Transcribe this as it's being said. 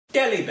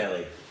Deli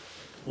belly.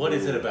 What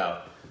is it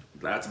about?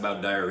 That's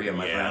about diarrhea,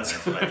 my friends.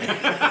 That's right.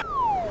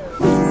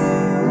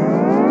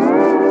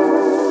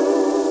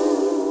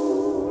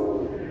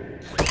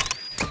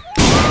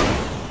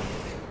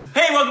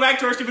 Hey, welcome back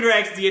to our Stupid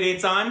Reactions.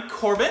 It's on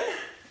Corbin,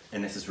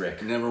 and this is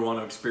Rick. Never want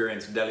to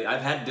experience deli.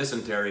 I've had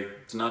dysentery.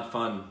 It's not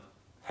fun.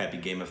 Happy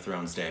Game of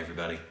Thrones Day,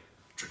 everybody.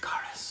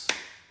 Dracarys.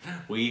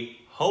 We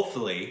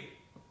hopefully,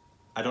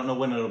 I don't know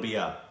when it'll be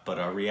up, but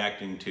are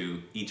reacting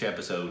to each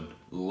episode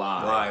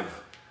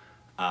live.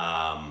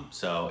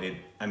 So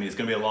it's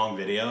gonna be a long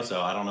video,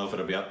 so I don't know if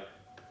it'll be up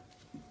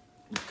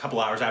a couple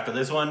hours after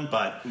this one,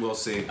 but we'll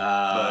see. We're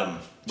gonna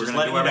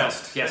do our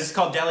best. Yes. This is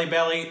called Deli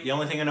Belly. The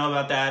only thing I know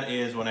about that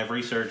is when I've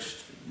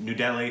researched New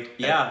Delhi,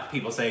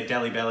 people say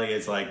Deli Belly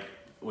is like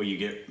where you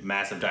get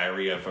massive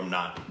diarrhea from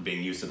not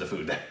being used to the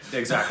food.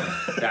 Exactly.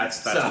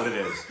 That's what it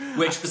is.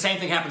 Which the same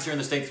thing happens here in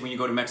the States when you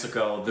go to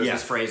Mexico. There's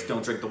this phrase,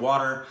 don't drink the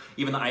water,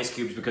 even the ice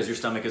cubes, because your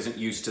stomach isn't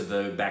used to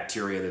the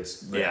bacteria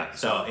that's there. Yeah,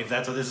 so if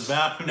that's what this is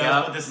about, who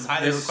knows what this is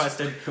highly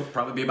requested. It'll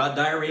probably be about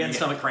diarrhea and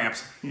stomach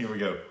cramps. Here we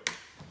go.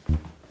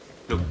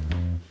 Look,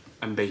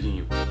 I'm begging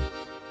you.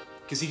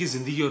 किसी की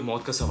जिंदगी और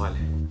मौत का सवाल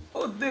है।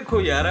 ओ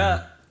देखो यारा,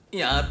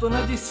 यहाँ तो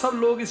ना जी सब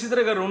लोग इसी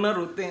तरह का रोना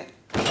रोते हैं।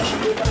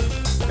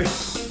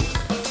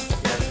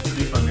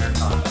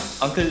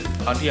 Uncle,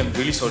 Auntie, I'm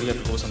really sorry I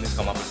have to go. Something's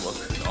come up at work.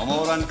 No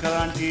more uncle,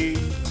 auntie.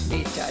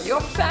 Beta, you're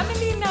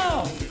family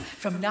now.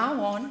 From now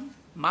on,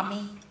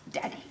 mommy,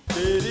 daddy.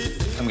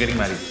 I'm getting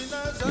married.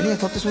 Really, I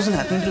thought this wasn't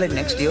happening till like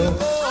next year. Oh,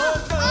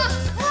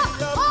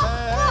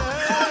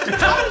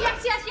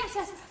 yes.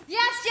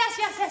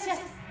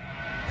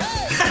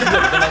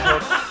 Then I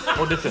thought,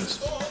 no difference.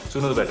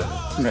 Sooner the better.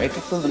 Right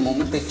till the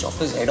moment they chop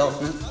his head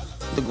off, man,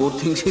 the goat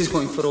thinks he's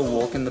going for a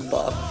walk in the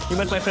park. You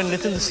met my friend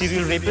Nitin, the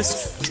serial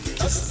rapist?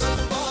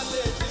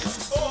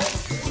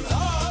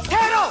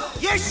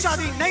 ये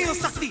शादी नहीं हो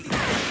सकती.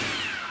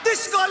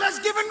 This girl has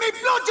given me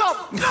blowjob.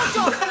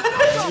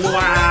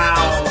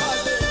 Wow.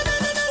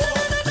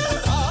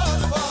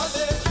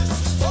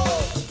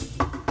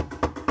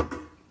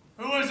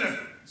 Who is it?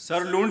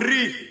 Sir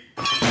Laundry.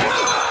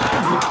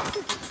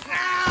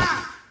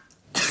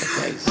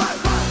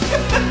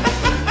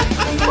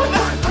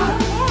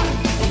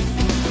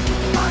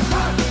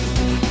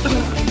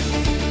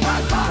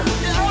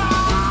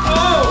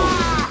 Oh!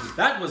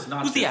 That was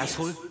not. Who's the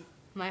asshole?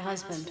 My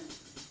husband.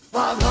 The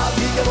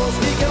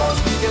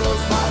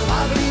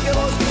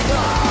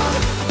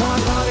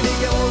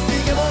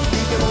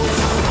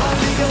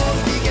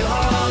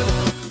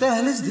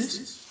hell is this?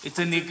 It's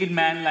a naked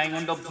man lying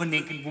on top of a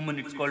naked woman.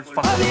 It's called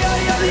fuck. We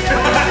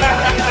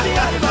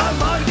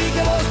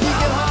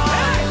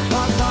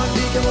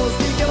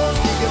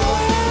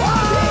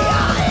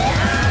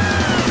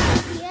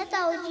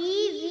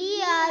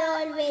are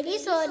all very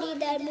sorry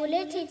that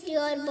bullets hit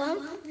your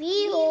bum.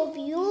 We hope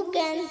you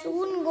can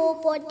soon go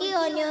potty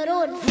on your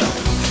own.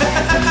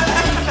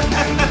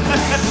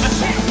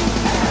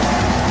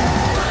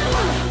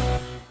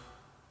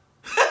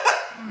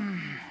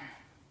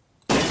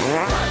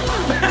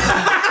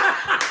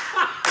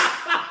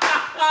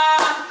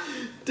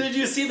 Did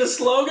you see the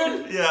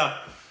slogan? Yeah.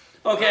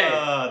 Okay.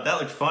 That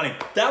looked funny.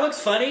 That looks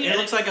funny. It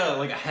looks like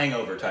a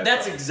hangover type.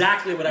 That's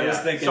exactly what I was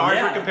thinking. Sorry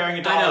for comparing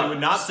it to Hollywood.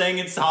 Not saying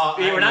it's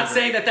Hollywood. We're not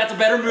saying that that's a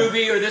better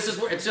movie or this is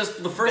where it's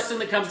just the first thing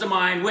that comes to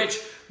mind, which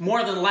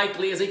more than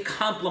likely is a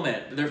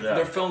compliment.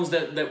 They're films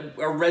that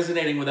are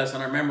resonating with us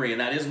on our memory,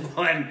 and that is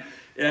one.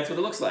 That's what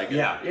it looks like.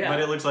 Yeah. But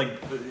it looks like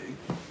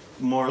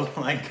more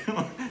like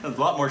a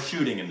lot more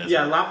shooting in this.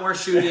 Yeah, one. a lot more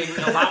shooting,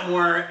 a lot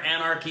more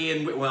anarchy,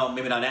 and well,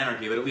 maybe not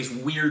anarchy, but at least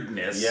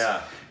weirdness.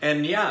 Yeah.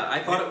 And yeah, I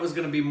thought it was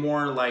going to be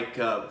more like,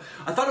 I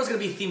thought it was going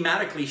to be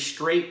thematically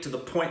straight to the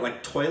point,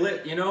 like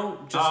Toilet, you know?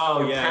 Just,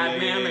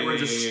 Padman, they were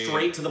just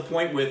straight to the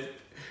point with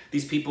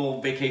these people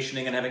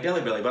vacationing and having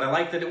deli belly, but I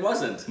like that it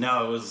wasn't.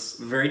 No, it was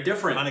very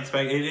different.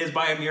 Unexpected. It is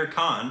by Aamir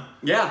Khan.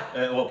 Yeah.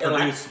 Well,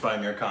 produced by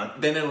Aamir Khan.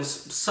 Then it was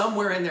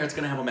somewhere in there it's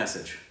going to have a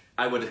message.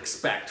 I would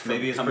expect.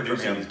 Maybe his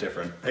producing is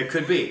different. It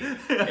could be.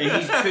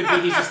 He's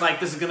just like,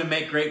 this is going to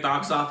make great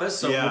box office,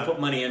 so we'll put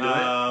money into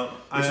it.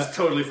 Which is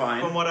totally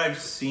fine. From what I've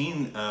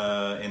seen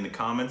in the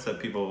comments that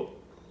people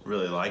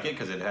really like it,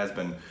 because it has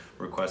been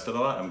requested a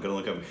lot. I'm going to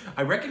look up.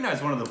 I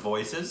recognize one of the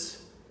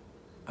voices,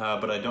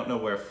 but I don't know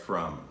where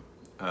from.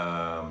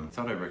 I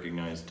thought I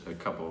recognized a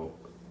couple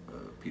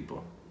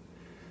people.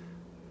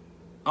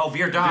 Oh,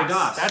 Veer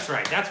Das. That's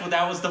right.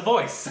 That was the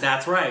voice.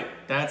 That's right.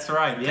 That's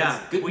right.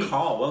 Yeah, good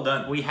call. Well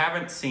done. We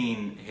haven't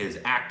seen his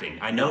acting.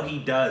 I know he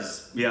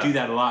does do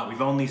that a lot.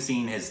 We've only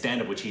seen his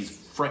stand-up, which he's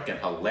frickin'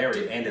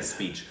 hilarious, and his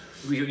speech.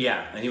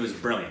 Yeah, and he was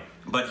brilliant.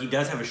 But he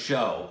does have a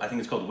show. I think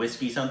it's called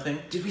Whiskey something.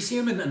 Did we see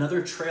him in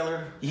another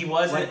trailer? He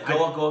was like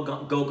Go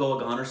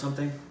Gone or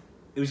something.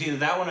 It was either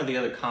that one or the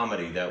other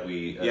comedy that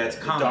we. Yeah, it's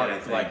comedy. Dark, I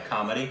think. like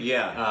comedy.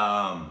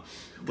 Yeah.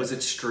 Was it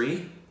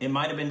Stree? It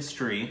might have been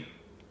Stree.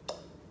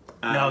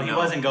 No, he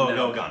wasn't Go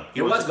Gun.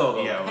 He was Go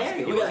Gun. Yeah,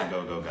 hey, he wasn't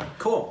Go Gun.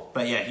 Cool.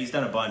 But yeah, he's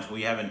done a bunch.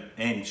 We haven't.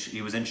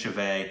 He was in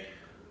Chevet.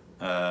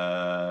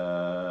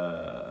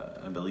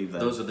 I believe that.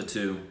 Those are the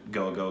two.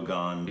 Go Go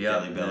Gone, Yeah,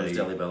 Jelly Belly.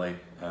 Jelly Belly.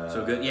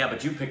 So good. Yeah,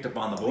 but you picked up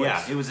on the voice.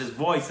 Yeah, it was his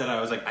voice that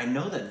I was like, I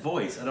know that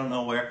voice. I don't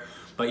know where,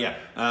 but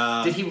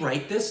yeah. Did he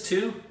write this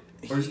too?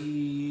 Or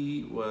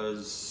He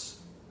was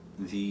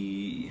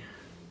the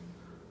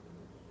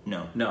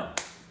no.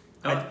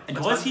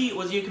 Was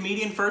he a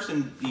comedian first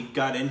and he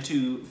got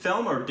into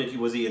film, or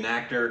was he an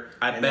actor?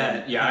 I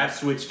bet. Yeah, I've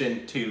switched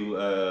into.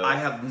 I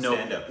have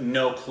stand-up.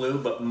 no clue,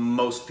 but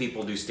most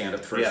people do stand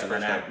up first, Yeah,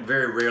 and then first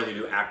very rarely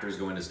do actors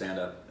go into stand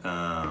up.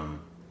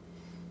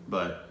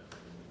 But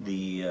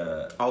the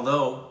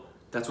although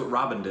that's what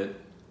Robin did.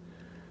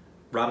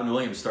 Robin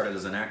Williams started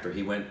as an actor.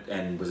 He went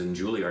and was in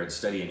Juilliard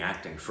studying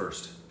acting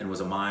first, and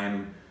was a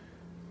mime.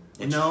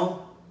 It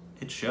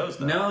shows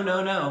though.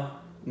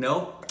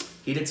 No.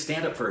 He did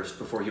stand up first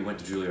before he went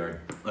to Juilliard.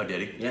 Oh,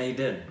 did he? Yeah, he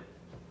did.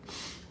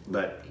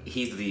 But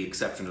he's the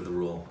exception to the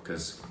rule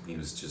because he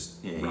was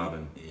just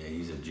Robin.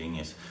 He's a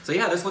genius. So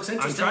yeah, this looks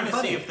interesting. I'm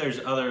trying to see if there's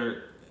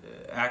other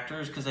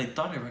actors because I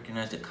thought I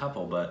recognized a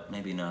couple, but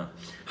maybe not.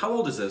 How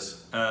old is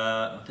this?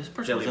 This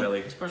person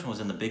was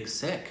in The Big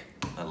Sick.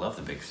 I love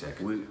The Big Sick.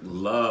 We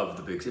love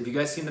The Big Sick. Have you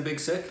guys seen The Big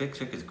Sick? Big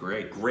Sick is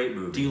great. Great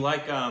movie. Do you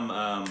like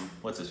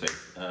what's his face?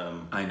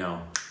 I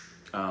know.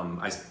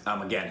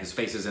 Again, his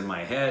face is in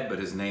my head, but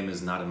his name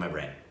is not in my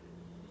brain.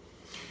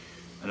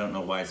 I don't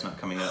know why it's not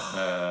coming up.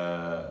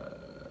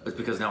 It's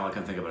because now all I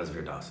can think about is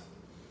Veer Das.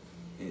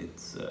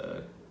 It's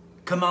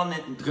Kamal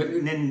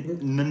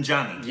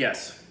Nanjiani.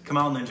 Yes.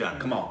 Kamal Nanjiani.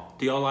 Kamal.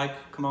 Do y'all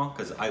like Kamal?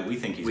 Because we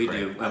think he's great. We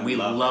do, and we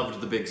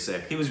loved The Big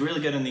Sick. He was really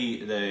good in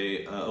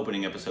the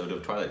opening episode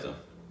of Twilight Zone.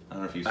 I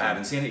don't know if you've seen it. I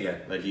haven't seen it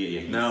yet. But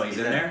he's in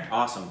there?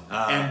 Awesome.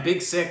 And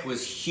Big Sick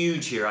was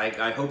huge here.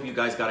 I hope you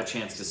guys got a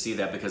chance to see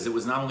that because it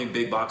was not only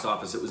big box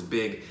office, it was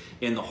big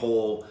in the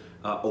whole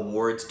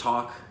awards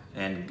talk,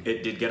 and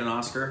it did get an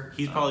Oscar.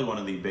 He's probably one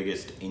of the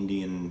biggest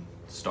Indian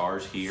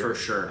stars here. For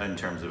sure. In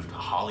terms of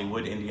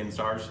Hollywood Indian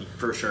stars.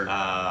 For sure.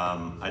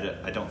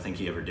 I don't think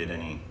he ever did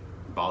any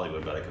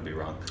Bollywood, but I could be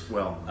wrong.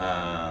 Well,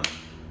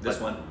 this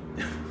one.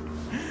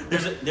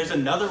 There's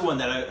another one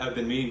that I've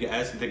been meaning to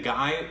ask. The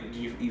guy,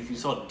 if you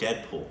saw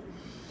Deadpool,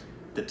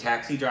 the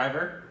taxi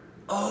driver.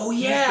 Oh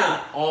yeah, he's been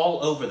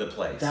all over the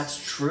place. That's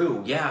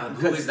true. Yeah,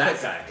 who is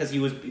that guy? Because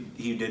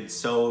he did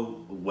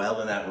so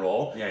well in that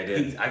role. Yeah, he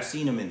did. I've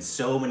seen him in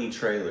so many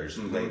trailers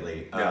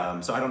lately. Yeah.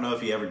 So I don't know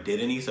if he ever did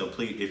any. So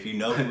please, if you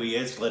know who he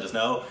is, let us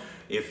know.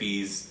 If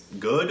he's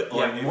good,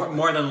 or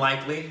more than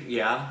likely,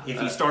 yeah. If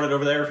he started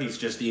over there,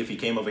 if he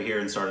came over here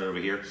and started over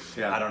here,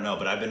 yeah. I don't know.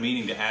 But I've been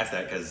meaning to ask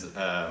that because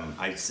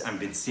I've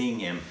been seeing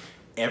him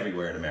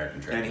everywhere in American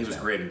trailers. And he was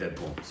great in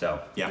Deadpool.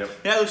 So yeah,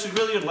 it looks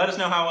really good. Let us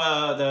know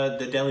how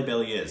the Jelly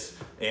Belly is,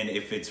 and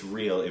if it's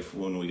real.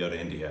 When we go to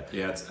India,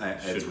 yeah,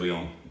 it's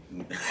real.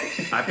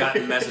 I've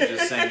gotten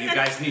messages saying you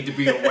guys need to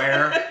be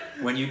aware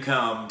when you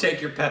come. Take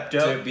your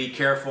Pepto. To be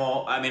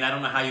careful. I mean, I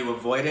don't know how you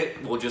avoid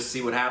it. We'll just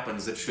see what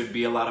happens. It should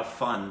be a lot of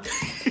fun.